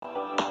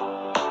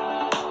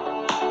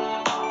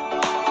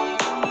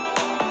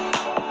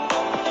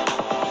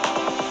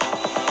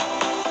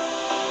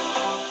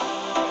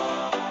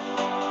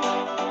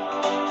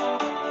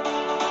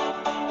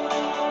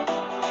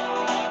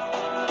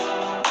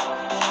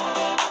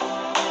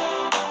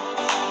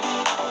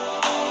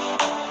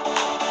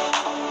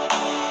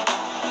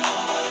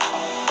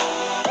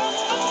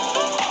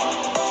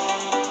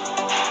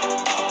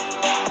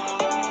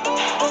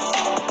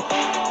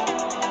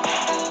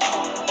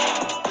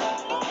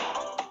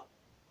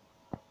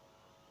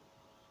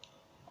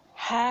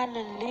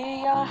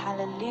Hallelujah,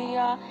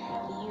 hallelujah.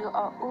 You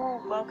are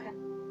all welcome.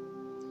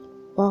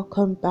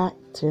 Welcome back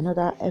to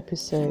another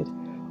episode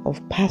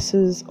of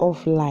Parcels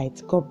of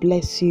Light. God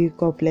bless you.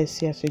 God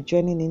bless you as you're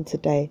joining in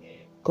today.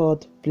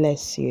 God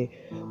bless you.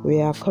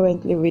 We are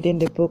currently reading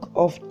the book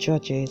of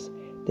Judges.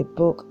 The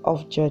book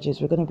of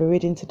Judges. We're going to be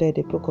reading today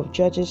the book of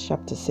Judges,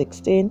 chapter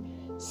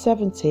 16,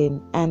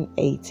 17, and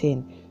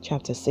 18.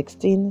 Chapter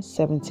 16,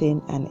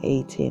 17, and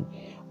 18.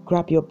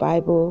 Grab your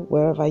Bible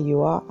wherever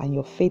you are and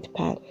your faith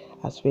pad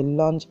as we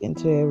launch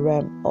into a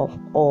realm of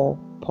all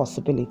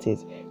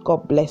possibilities.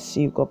 God bless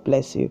you. God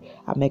bless you.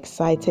 I'm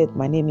excited.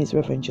 My name is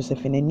Rev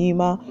Josephine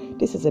Enumah.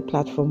 This is a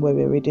platform where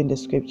we're reading the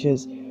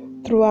scriptures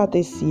throughout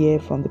this year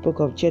from the book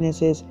of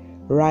Genesis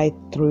right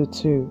through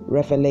to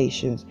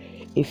Revelations.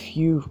 If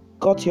you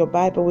got your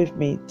Bible with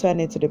me, turn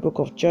it to the book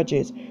of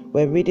Judges.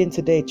 We're reading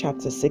today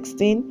chapter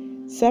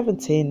 16,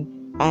 17,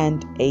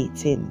 and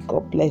 18.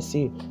 God bless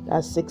you.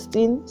 That's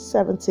 16,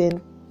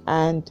 17,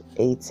 and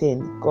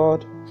 18.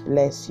 God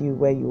bless you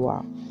where you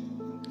are.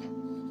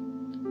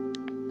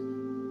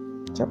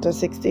 Chapter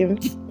 16,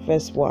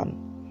 verse 1.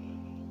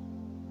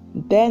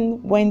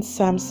 Then went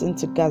Samson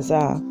to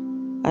Gaza,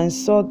 and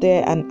saw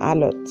there an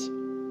harlot,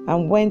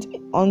 and went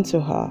unto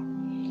her.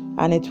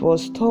 And it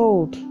was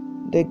told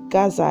the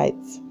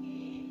Gazites,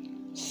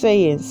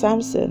 saying,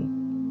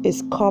 Samson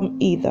is come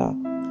hither.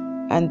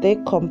 And they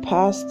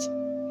compassed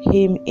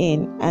him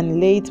in, and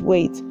laid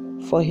wait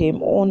for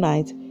him all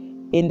night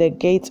in the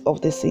gate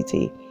of the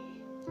city,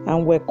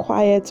 and were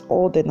quiet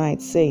all the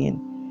night, saying,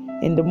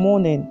 in the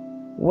morning,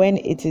 when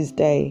it is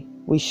day,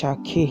 we shall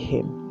kill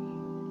him.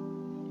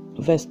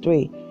 Verse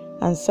 3.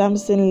 And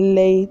Samson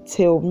lay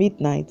till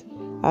midnight,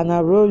 and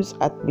arose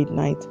at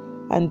midnight,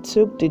 and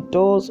took the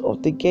doors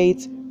of the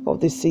gate of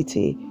the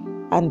city,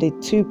 and the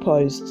two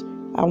posts,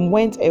 and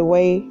went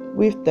away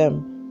with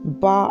them,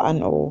 bar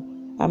and all,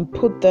 and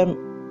put them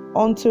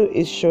onto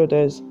his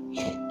shoulders,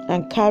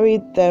 and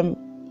carried them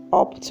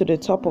up to the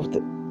top of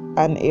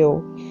an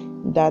hill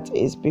that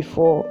is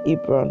before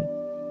Hebron.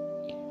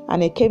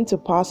 And it came to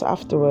pass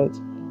afterwards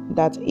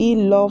that he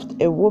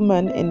loved a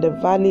woman in the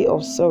valley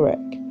of Sorek,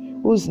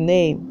 whose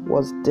name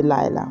was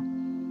Delilah.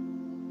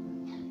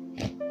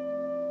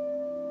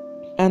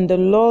 And the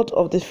Lord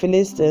of the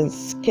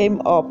Philistines came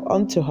up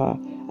unto her,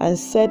 and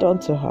said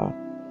unto her,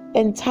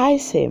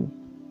 entice him,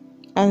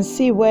 and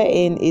see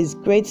wherein his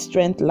great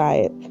strength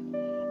lieth,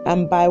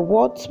 and by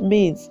what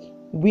means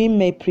we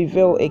may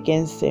prevail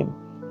against him,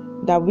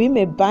 that we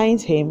may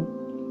bind him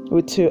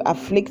to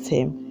afflict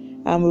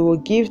him, and we will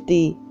give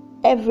thee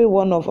every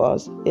one of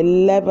us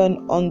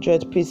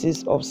 1,100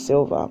 pieces of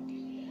silver.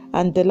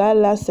 And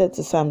Delilah said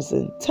to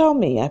Samson, tell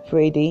me, I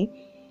pray thee,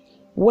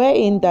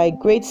 wherein thy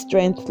great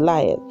strength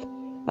lieth,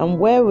 and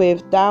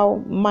wherewith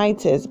thou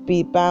mightest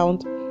be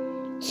bound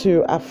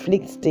to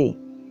afflict thee.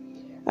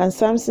 And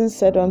Samson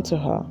said unto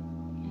her,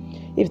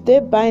 if they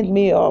bind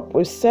me up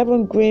with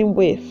 7 green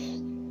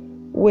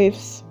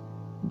withs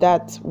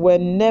that were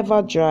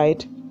never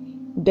dried,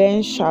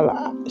 then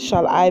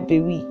shall I be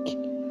weak,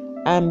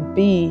 and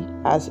be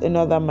as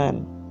another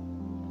man.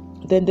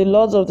 Then the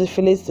lords of the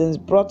Philistines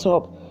brought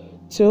up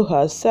to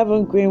her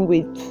 7 green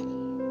withs,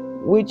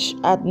 which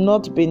had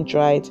not been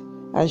dried,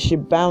 and she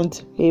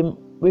bound him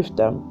with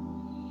them.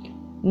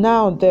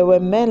 Now there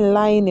were men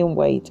lying in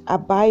wait,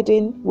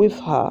 abiding with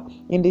her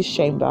in this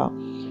chamber.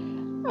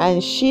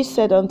 And she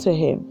said unto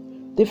him,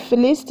 the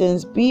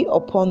Philistines be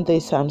upon thee,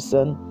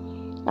 Samson.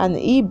 And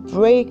he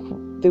brake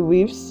the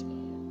withs,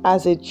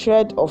 as a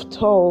thread of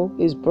tow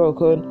is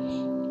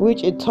broken,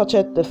 which it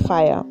toucheth the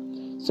fire,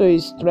 so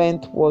his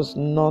strength was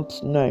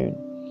not known.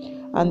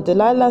 And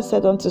Delilah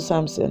said unto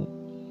Samson,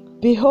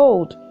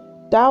 behold,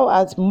 thou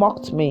hast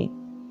mocked me,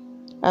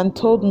 and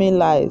told me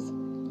lies.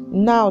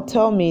 Now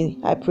tell me,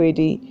 I pray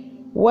thee,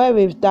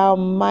 wherewith thou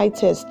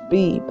mightest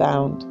be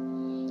bound.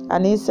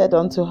 And he said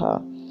unto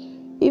her,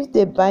 if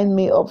they bind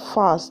me up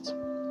fast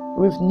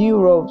with new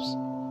robes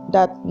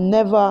that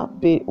never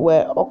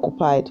were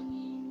occupied,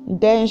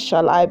 then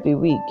shall I be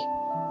weak,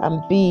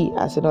 and be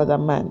as another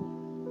man.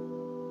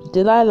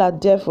 Delilah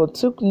therefore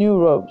took new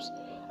robes,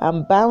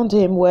 and bound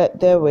him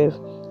therewith,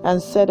 and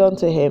said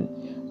unto him,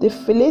 the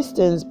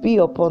Philistines be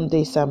upon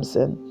thee,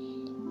 Samson.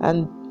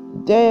 And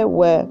there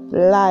were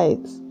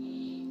lights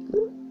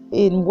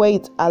in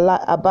wait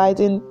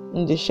abiding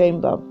in the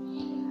chamber,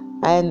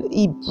 and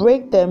he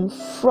brake them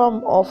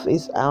from off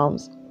his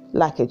arms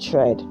like a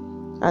thread.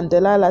 And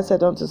Delilah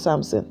said unto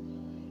Samson,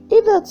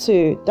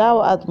 hitherto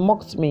thou hast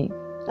mocked me,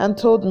 and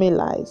told me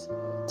lies.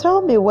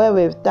 Tell me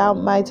wherewith thou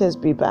mightest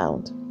be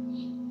bound.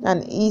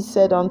 And he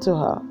said unto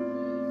her,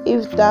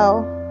 if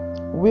thou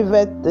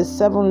weavest the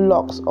 7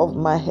 locks of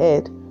my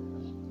head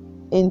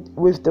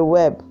with the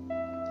web.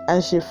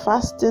 And she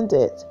fastened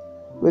it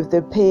with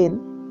the pin,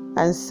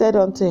 and said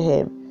unto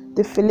him,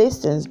 the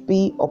Philistines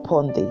be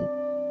upon thee,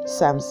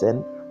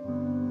 Samson.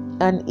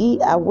 And he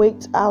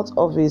awaked out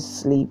of his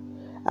sleep,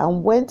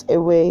 and went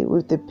away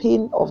with the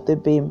pin of the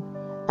beam,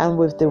 and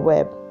with the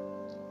web.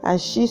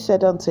 And she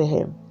said unto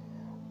him,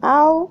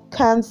 how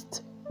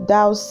canst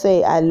thou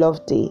say, I love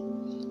thee?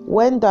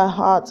 when thy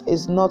heart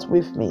is not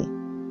with me?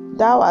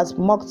 Thou hast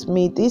mocked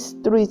me these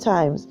 3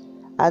 times,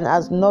 and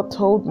hast not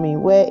told me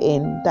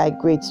wherein thy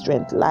great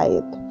strength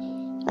lieth.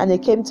 And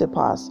it came to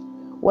pass,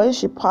 when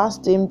she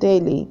passed him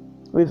daily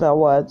with her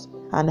words,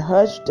 and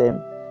urged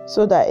him,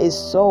 so that his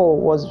soul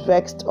was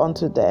vexed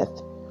unto death,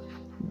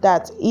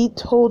 that he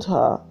told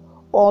her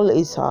all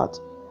his heart,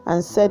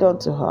 and said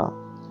unto her,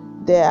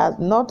 There hath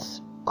not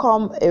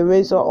come a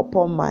razor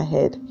upon my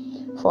head,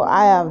 for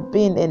I have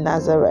been a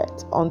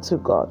Nazarite unto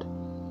God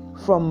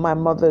from my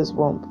mother's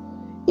womb.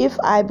 If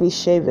I be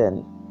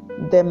shaven,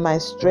 then my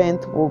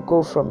strength will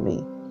go from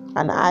me,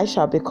 and I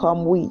shall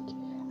become weak,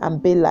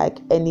 and be like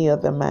any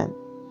other man.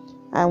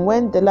 And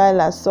when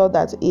Delilah saw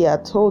that he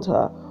had told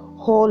her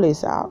all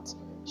his heart,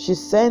 she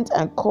sent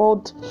and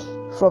called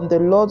from the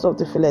lords of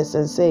the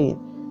Philistines, saying,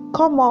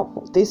 Come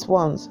up these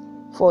ones,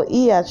 for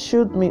he hath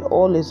shewed me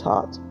all his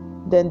heart.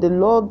 Then the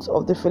lords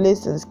of the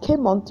Philistines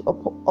came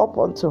up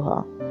unto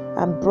her,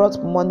 and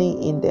brought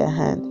money in their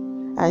hand,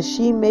 and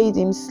she made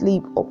him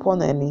sleep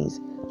upon her knees.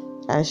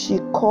 And she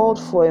called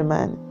for a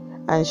man,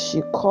 and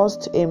she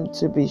caused him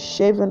to be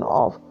shaven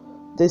off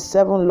the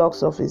 7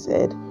 locks of his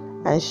head,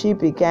 and she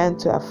began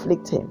to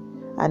afflict him,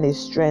 and his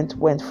strength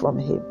went from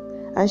him.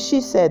 And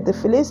she said, The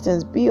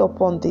Philistines be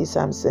upon thee,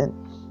 Samson.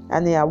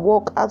 And he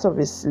awoke out of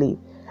his sleep,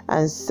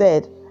 and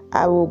said,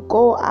 I will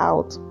go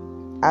out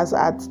as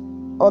at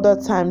other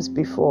times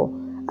before,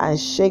 and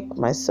shake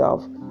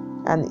myself.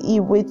 And he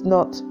wist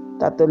not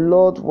that the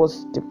Lord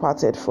was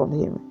departed from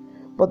him.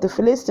 But the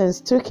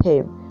Philistines took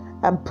him,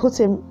 and put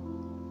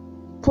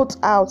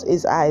out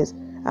his eyes,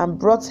 and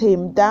brought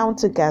him down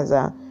to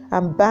Gaza,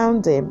 and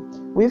bound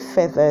him with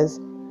fetters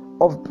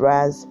of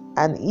brass,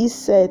 and he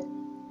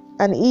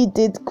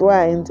did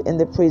grind in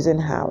the prison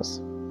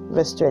house.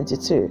 Verse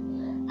 22.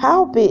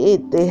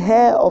 Howbeit the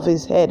hair of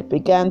his head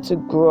began to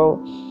grow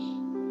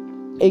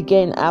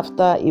again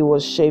after he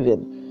was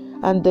shaven,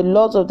 and the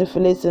lords of the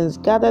Philistines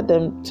gathered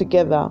them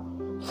together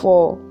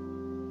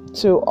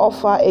to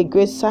offer a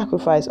great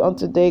sacrifice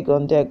unto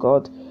Dagon their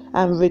god,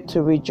 and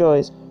to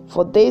rejoice.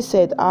 For they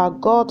said, Our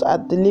God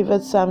hath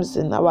delivered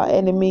Samson our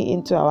enemy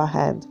into our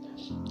hand.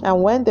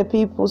 And when the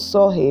people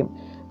saw him,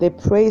 they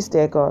praised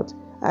their God.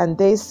 And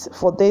they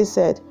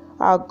said,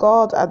 Our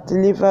God hath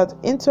delivered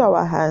into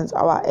our hands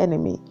our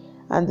enemy,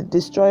 and the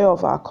destroyer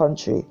of our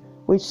country,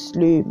 which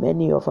slew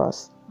many of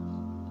us.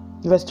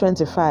 Verse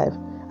 25.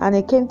 And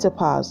it came to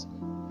pass,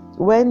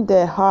 when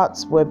their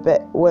hearts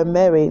were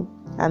merry,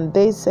 and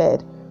they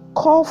said,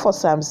 Call for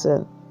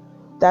Samson,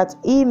 that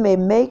he may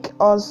make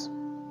us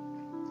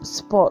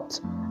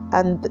sport.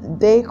 And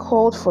they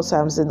called for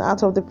Samson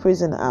out of the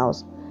prison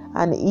house,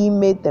 and he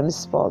made them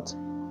sport,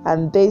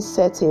 and they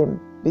set him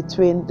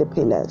between the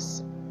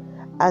pillars.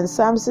 And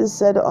Samson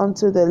said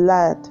unto the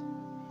lad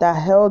that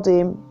held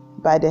him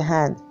by the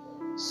hand,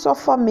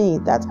 Suffer me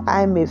that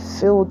I may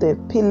fill the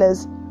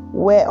pillars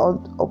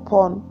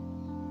whereupon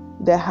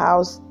the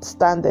house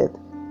standeth,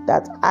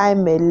 that I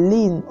may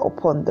lean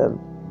upon them.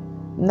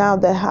 Now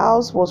the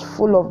house was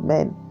full of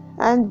men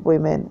and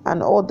women,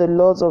 and all the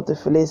lords of the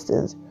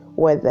Philistines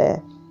were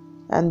there.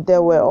 And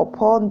there were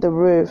upon the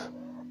roof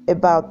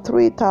about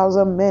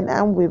 3,000 men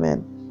and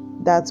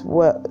women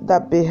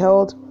that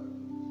beheld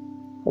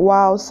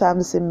while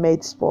Samson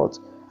made sport.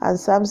 And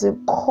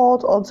Samson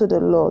called unto the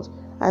Lord,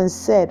 and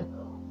said,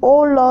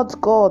 O Lord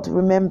God,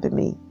 remember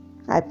me,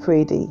 I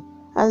pray thee,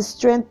 and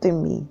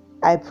strengthen me,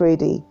 I pray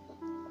thee,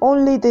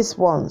 only this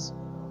once,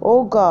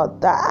 O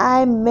God, that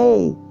I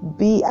may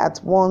be at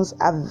once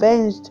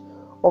avenged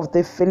of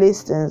the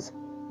Philistines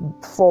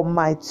for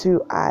my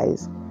 2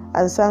 eyes.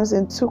 And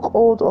Samson took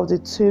hold of the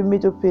 2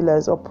 middle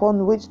pillars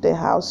upon which the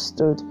house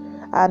stood,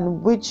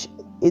 and which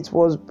it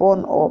was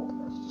borne up,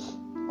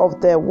 of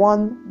the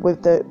one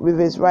with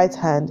his right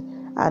hand,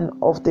 and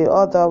of the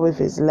other with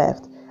his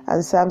left.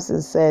 And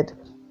Samson said,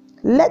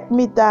 Let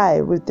me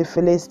die with the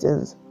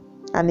Philistines.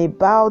 And he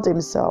bowed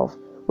himself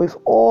with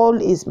all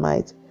his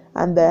might,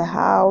 and the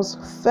house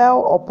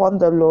fell upon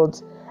the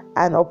lords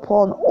and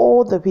upon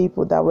all the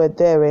people that were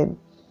therein.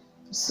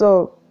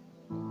 So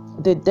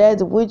the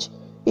dead which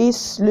he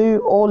slew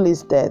all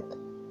his death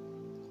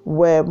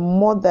were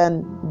more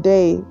than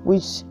they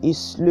which he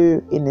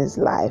slew in his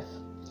life.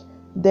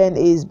 Then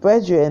his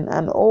brethren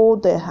and all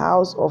the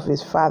house of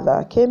his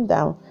father came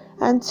down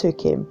and took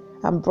him,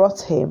 and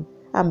brought him,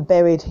 and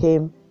buried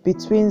him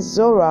between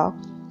Zorah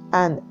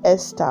and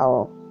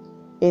Eshtaol,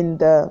 in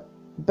the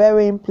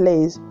burying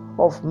place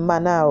of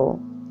Manoah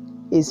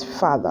his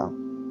father.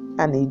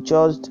 And he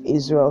judged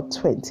Israel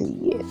 20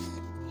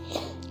 years.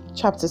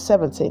 Chapter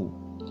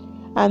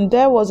 17. And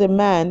there was a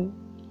man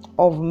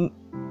of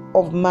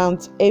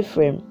Mount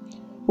Ephraim,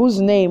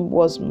 whose name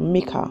was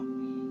Micah.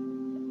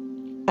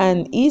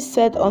 And he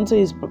said unto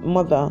his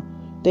mother,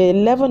 The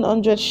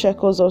 1,100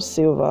 shekels of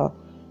silver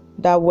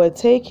that were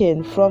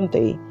taken from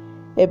thee,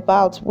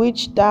 about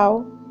which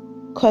thou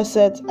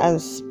cursest and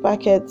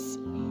spakest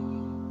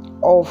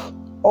of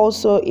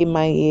also in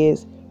my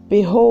ears,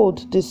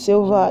 behold, the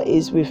silver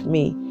is with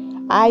me.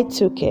 I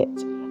took it.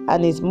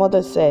 And his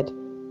mother said,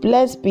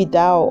 Blessed be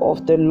thou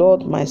of the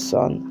Lord, my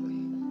son.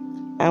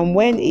 And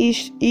when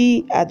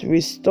he had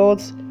restored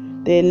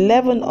the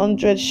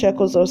 1,100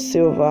 shekels of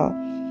silver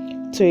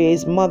to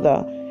his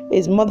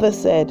mother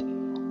said,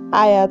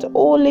 I had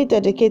wholly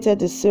dedicated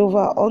the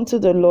silver unto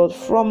the Lord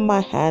from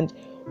my hand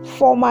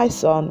for my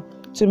son,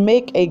 to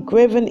make a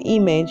graven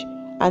image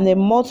and a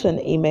molten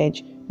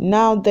image.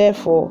 Now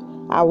therefore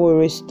I will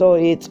restore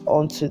it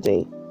unto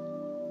thee.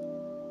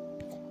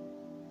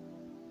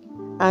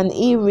 And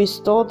he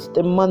restored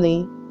the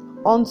money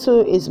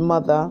unto his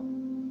mother,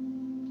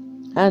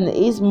 and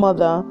his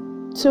mother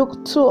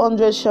took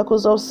 200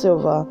 shekels of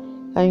silver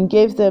and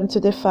gave them to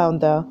the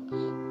founder,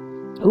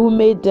 who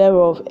made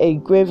thereof a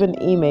graven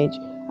image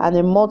and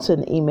a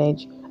molten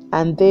image,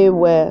 and they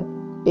were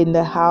in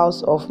the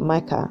house of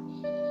Micah.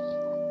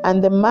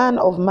 And the man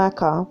of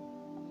Micah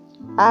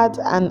had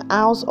an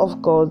house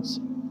of gods,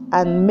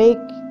 and made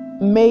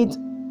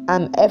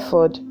an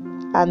ephod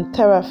and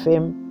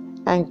teraphim,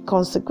 and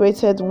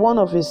consecrated one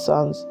of his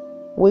sons,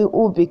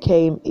 who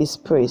became his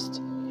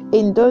priest.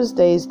 In those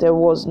days there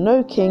was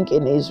no king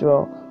in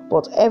Israel,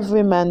 but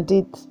every man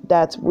did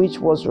that which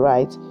was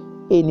right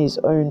in his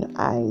own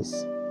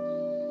eyes.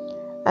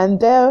 And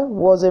there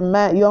was a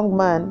young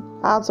man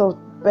out of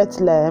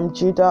Bethlehem,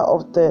 Judah,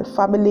 of the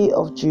family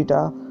of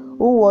Judah,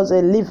 who was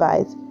a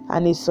Levite,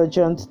 and he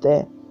sojourned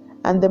there.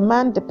 And the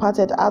man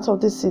departed out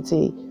of the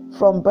city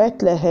from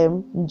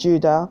Bethlehem,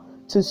 Judah,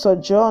 to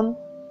sojourn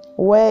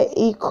where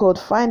he could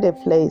find a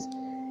place.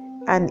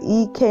 And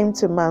he came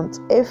to Mount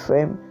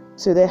Ephraim,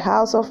 to the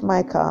house of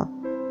Micah,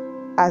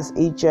 as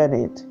he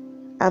journeyed.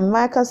 And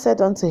Micah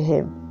said unto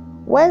him,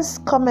 Whence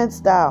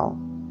comest thou?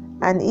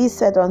 And he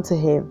said unto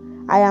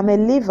him, I am a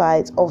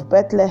Levite of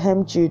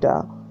Bethlehem,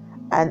 Judah,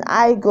 and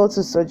I go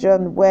to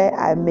sojourn where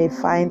I may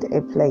find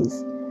a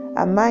place.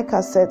 And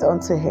Micah said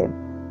unto him,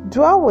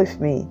 Dwell with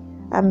me,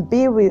 and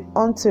be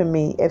unto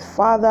me a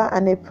father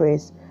and a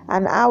priest,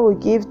 and I will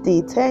give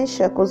thee 10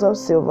 shekels of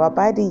silver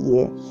by the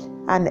year,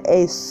 and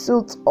a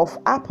suit of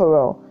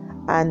apparel,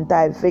 and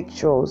thy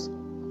victuals.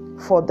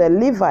 For the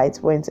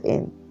Levite went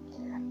in.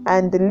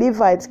 And the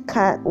Levite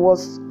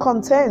was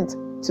content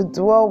to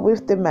dwell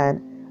with the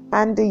man,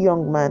 and the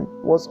young man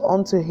was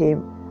unto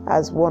him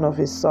as one of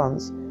his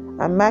sons.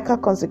 And Micah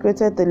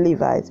consecrated the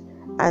Levite,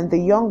 and the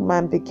young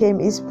man became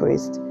his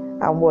priest,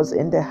 and was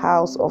in the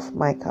house of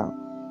Micah.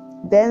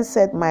 Then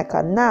said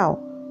Micah, Now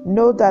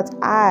know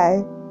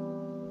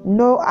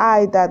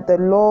I that the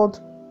Lord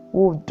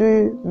will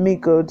do me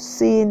good,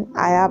 seeing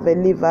I have a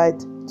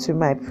Levite to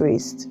my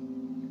priest.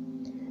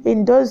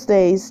 In those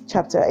days,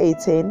 chapter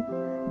 18,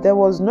 there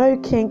was no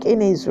king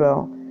in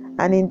Israel,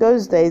 and in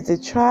those days the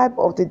tribe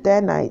of the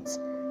Danites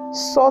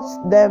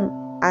sought them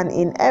an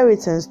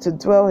inheritance to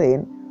dwell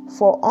in,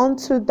 for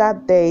unto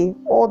that day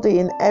all the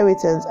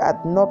inheritance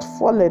had not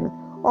fallen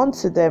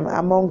unto them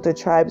among the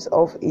tribes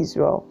of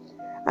Israel.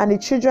 And the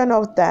children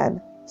of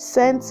Dan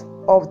sent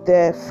of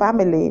their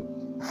family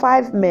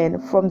 5 men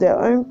from their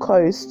own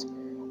coast,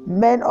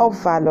 men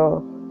of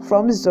valor,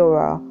 from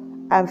Zorah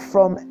and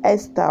from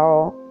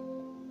Eshtaol,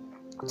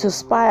 to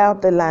spy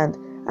out the land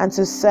and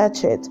to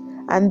search it.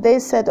 And they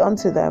said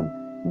unto them,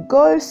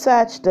 Go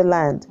search the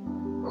land.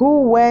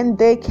 Who, when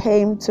they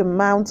came to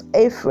Mount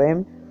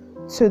Ephraim,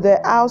 to the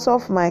house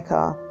of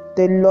Micah,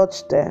 they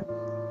lodged there.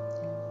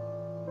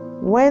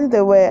 When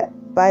they were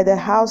by the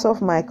house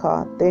of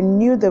Micah, they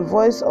knew the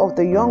voice of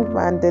the young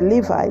man the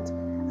Levite,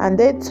 and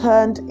they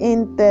turned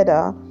in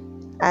thither,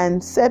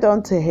 and said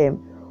unto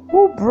him,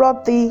 Who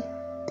brought thee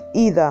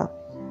hither?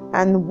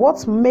 And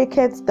what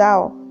makest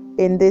thou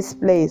in this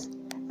place?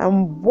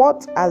 And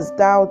what hast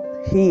thou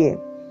here?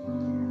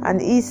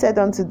 And he said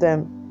unto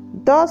them,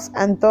 Thus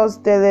and thus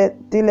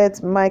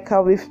dealeth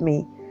Micah with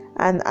me,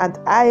 and hath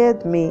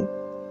hired me,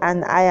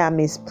 and I am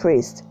his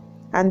priest.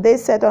 And they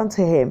said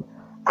unto him,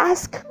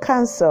 Ask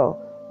counsel,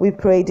 we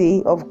pray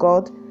thee, of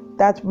God,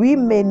 that we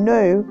may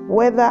know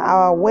whether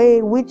our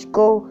way which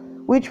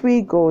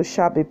we go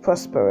shall be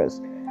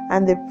prosperous.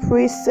 And the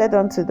priest said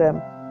unto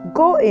them,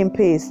 Go in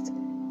peace,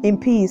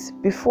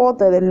 before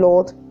the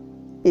Lord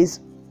is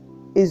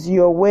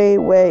your way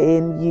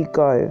wherein ye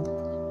go.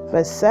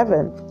 Verse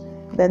 7.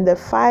 Then the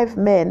 5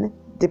 men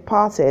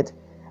departed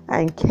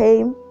and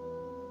came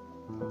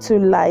to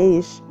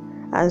Laish,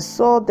 and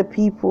saw the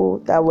people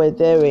that were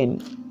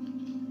therein,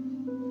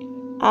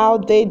 how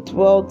they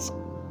dwelt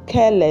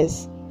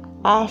careless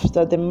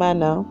after the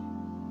manner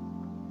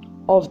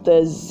of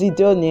the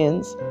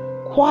Zidonians,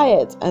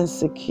 quiet and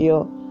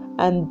secure,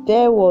 and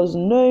there was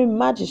no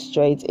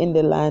magistrate in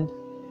the land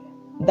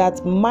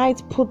that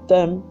might put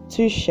them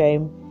to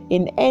shame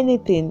in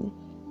anything,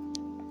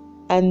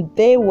 and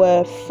they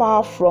were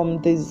far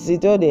from the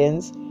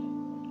Zidonians,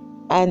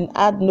 and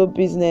had no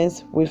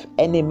business with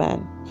any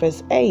man.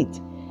 Verse 8.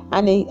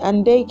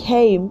 And they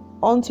came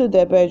unto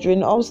their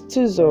brethren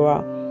to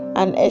Zorah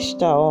and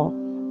Eshtaol,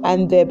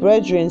 and their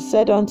brethren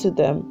said unto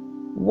them,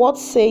 What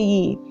say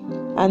ye?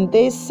 And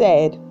they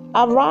said,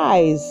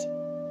 Arise,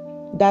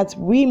 that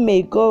we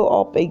may go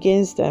up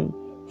against them,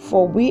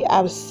 for we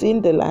have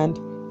seen the land,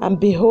 and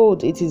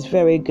behold, it is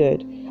very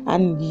good.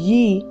 and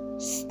ye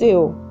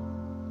still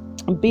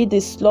be the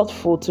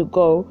slothful to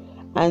go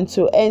and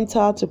to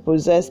enter to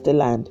possess the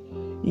land.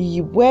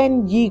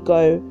 When ye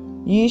go,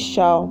 ye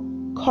shall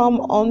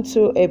come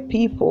unto a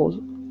people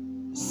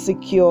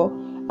secure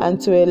and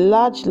to a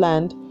large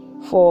land,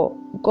 for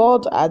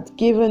God hath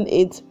given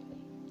it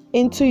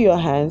into your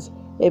hands,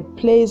 a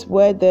place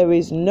where there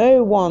is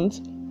no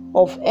want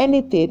of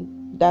anything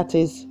that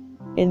is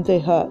in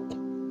the earth.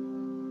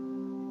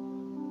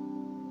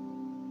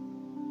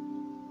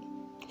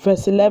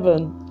 Verse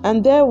 11.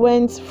 And there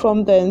went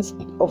from thence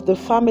of the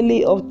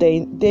family of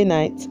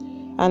Danites,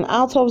 and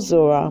out of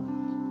Zorah,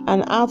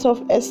 and out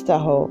of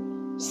Eshtaol,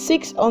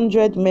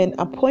 600 men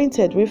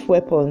appointed with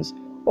weapons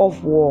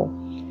of war.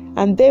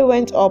 And they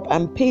went up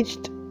and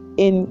pitched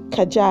in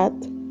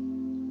Kirjatjearim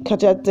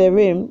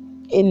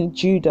in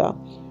Judah.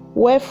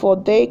 Wherefore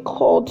they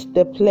called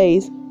the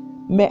place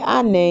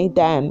Me'aneh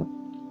Dan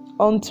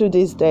unto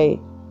this day.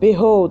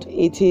 Behold,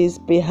 it is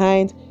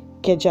behind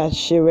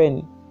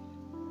Kirjatjearim.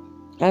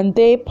 And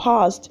they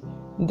passed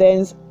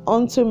thence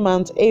unto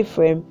Mount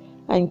Ephraim,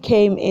 and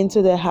came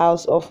into the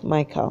house of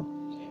Micah.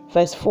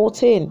 Verse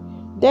 14.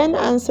 Then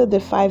answered the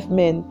 5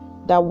 men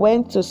that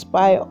went to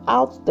spy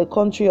out the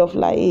country of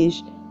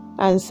Laish,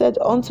 and said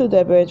unto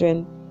their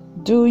brethren,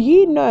 Do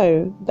ye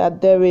know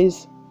that there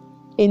is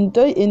in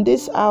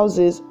these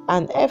houses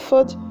an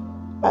ephod,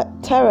 a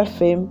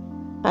teraphim,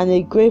 and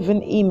a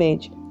graven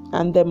image,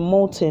 and the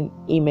molten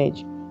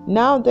image?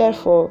 Now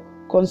therefore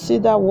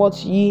consider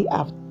what ye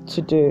have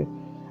to do.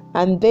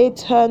 And they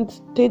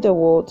turned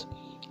thitherward,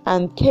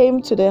 and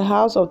came to the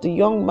house of the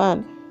young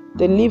man,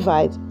 the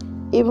Levite,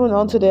 even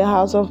unto the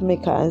house of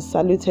Micah, and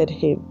saluted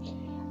him.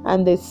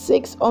 And the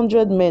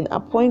 600 men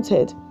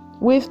appointed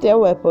with their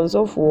weapons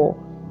of war,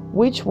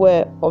 which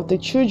were of the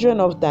children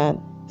of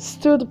Dan,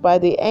 stood by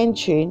the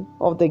entry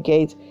of the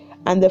gate.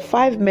 And the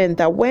 5 men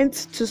that went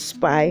to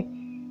spy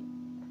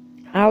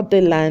out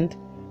the land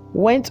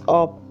went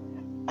up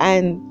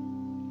and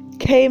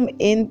came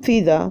in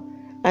thither,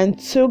 and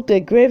took the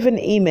graven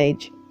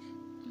image,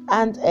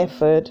 and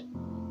ephod,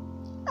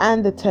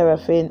 and the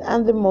teraphim,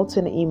 and the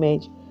molten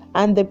image.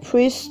 And the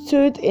priest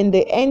stood in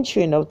the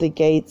entering of the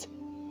gate,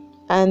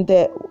 and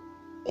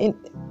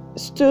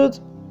stood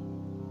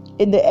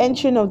in the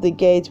entering of the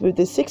gate with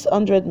the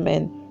 600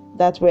 men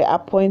that were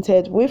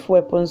appointed with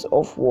weapons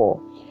of war.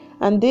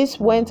 And this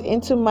went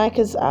into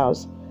Micah's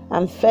house,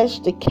 and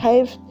fetched the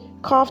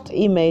carved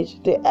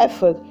image, the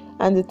ephod,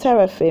 and the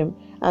teraphim,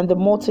 and the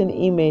molten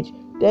image.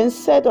 Then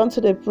said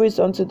unto the priest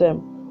unto them,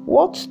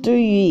 What do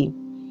ye?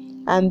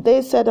 And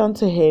they said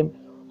unto him,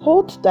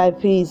 Hold thy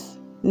peace,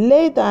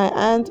 lay thy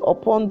hand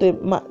upon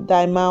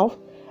thy mouth,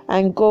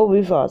 and go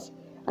with us,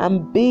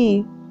 and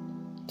be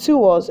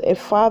to us a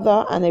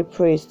father and a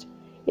priest.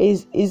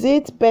 Is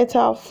it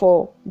better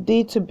for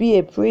thee to be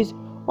a priest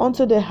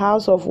unto the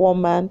house of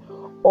one man,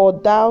 or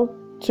thou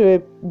to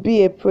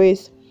be a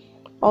priest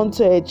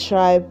unto a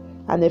tribe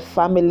and a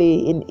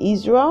family in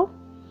Israel?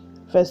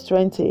 Verse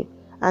 20.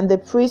 And the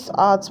priest's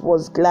heart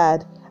was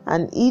glad,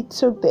 and he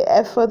took the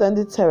ephod and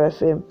the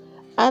teraphim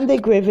and the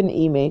graven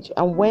image,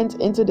 and went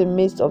into the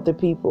midst of the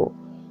people.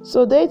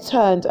 So they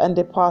turned and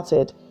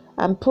departed,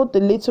 and put the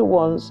little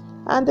ones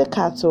and the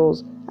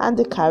cattle and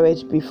the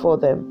carriage before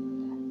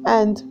them.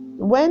 And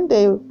when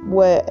they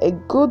were a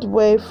good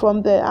way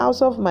from the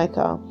house of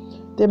Micah,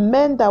 the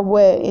men that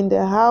were in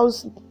the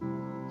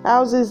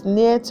houses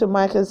near to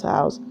Micah's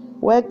house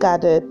were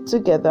gathered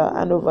together,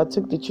 and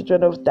overtook the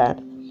children of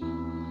Dan.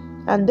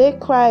 And they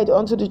cried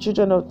unto the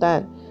children of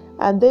Dan,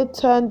 and they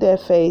turned their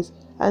face,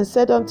 and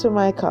said unto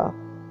Micah,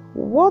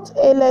 What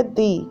aileth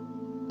thee,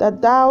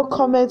 that thou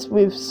comest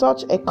with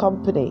such a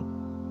company?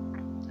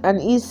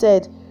 And he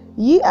said,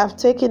 Ye have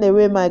taken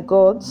away my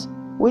gods,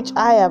 which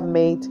I have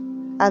made,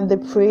 and the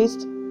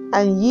priest,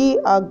 and ye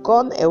are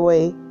gone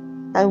away.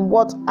 And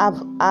what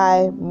have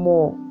I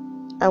more?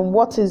 And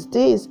what is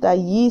this that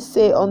ye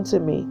say unto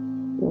me?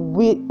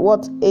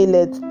 What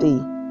aileth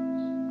thee?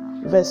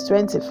 Verse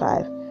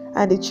 25.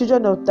 And the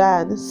children of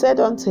Dan said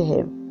unto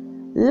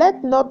him,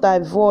 Let not thy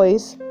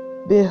voice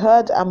be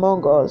heard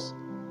among us,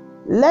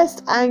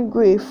 lest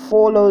angry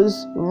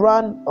follows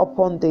run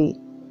upon thee,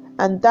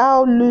 and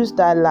thou lose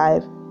thy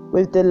life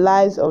with the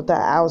lives of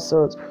thy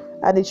household.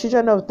 And the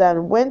children of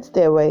Dan went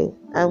their way.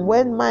 And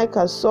when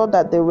Micah saw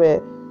that they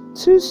were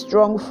too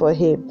strong for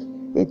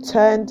him, he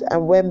turned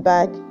and went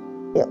back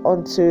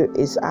unto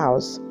his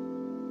house.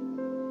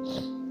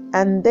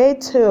 And they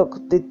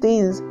took the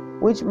things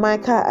which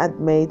Micah had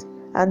made,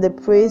 and the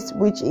praise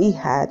which he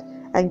had,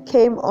 and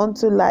came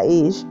unto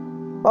Laish,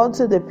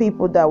 unto the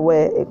people that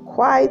were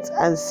quiet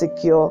and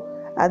secure,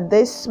 and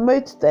they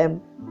smote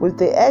them with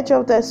the edge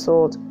of their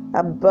sword,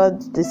 and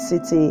burnt the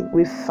city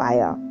with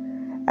fire.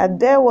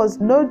 And there was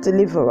no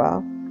deliverer,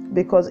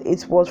 because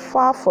it was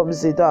far from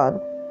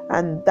Zidon,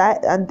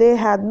 and they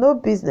had no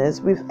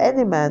business with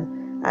any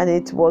man, and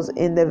it was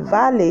in the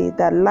valley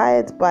that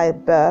lieth by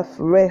Beth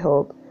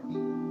Rehob.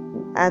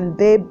 And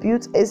they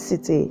built a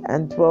city,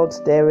 and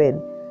dwelt therein.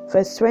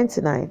 Verse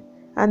 29.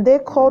 And they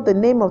called the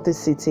name of the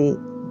city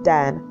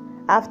Dan,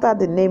 after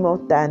the name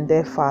of Dan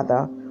their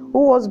father,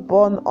 who was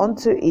born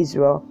unto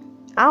Israel.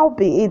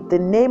 Howbeit the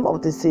name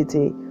of the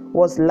city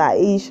was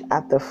Laish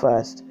at the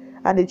first.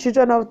 And the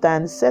children of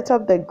Dan set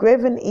up the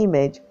graven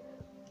image,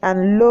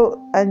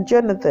 and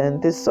Jonathan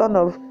the son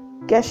of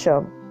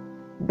Gershom,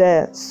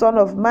 the son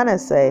of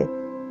Manasseh,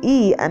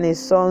 he and his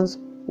sons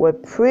were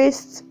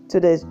priests to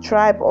the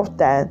tribe of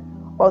Dan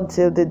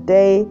until the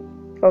day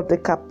of the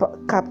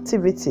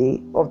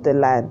captivity of the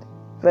land.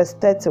 Verse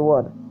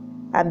 31.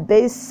 And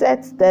they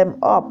set them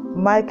up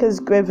Micah's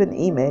graven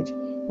image,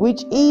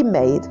 which he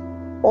made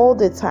all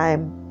the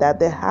time that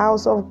the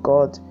house of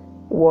God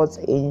was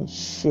in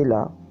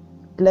Shiloh.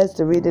 Bless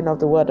the reading of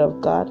the word of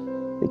God.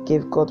 We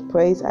give God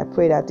praise. I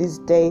pray that this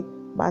day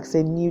marks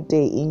a new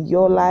day in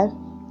your life.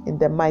 In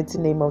the mighty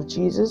name of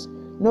Jesus,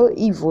 no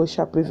evil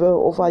shall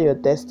prevail over your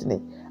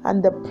destiny,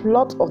 and the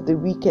plot of the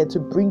wicked to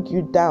bring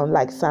you down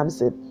like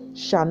Samson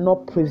shall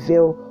not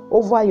prevail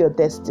over your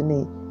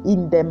destiny.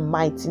 In the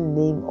mighty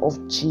name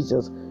of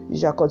Jesus, you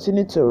shall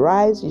continue to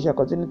rise. You shall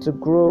continue to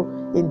grow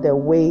in the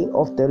way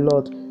of the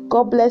Lord.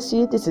 God bless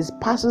you. This is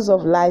Parcels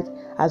of Light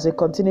as we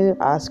continue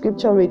our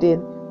scripture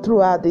reading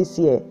throughout this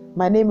year.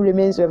 My name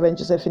remains Rev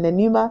Josephine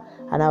Enumah,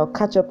 and I'll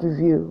catch up with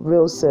you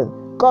real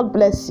soon. God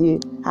bless you.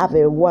 Have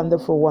a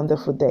wonderful,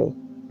 wonderful day.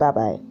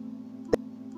 Bye-bye.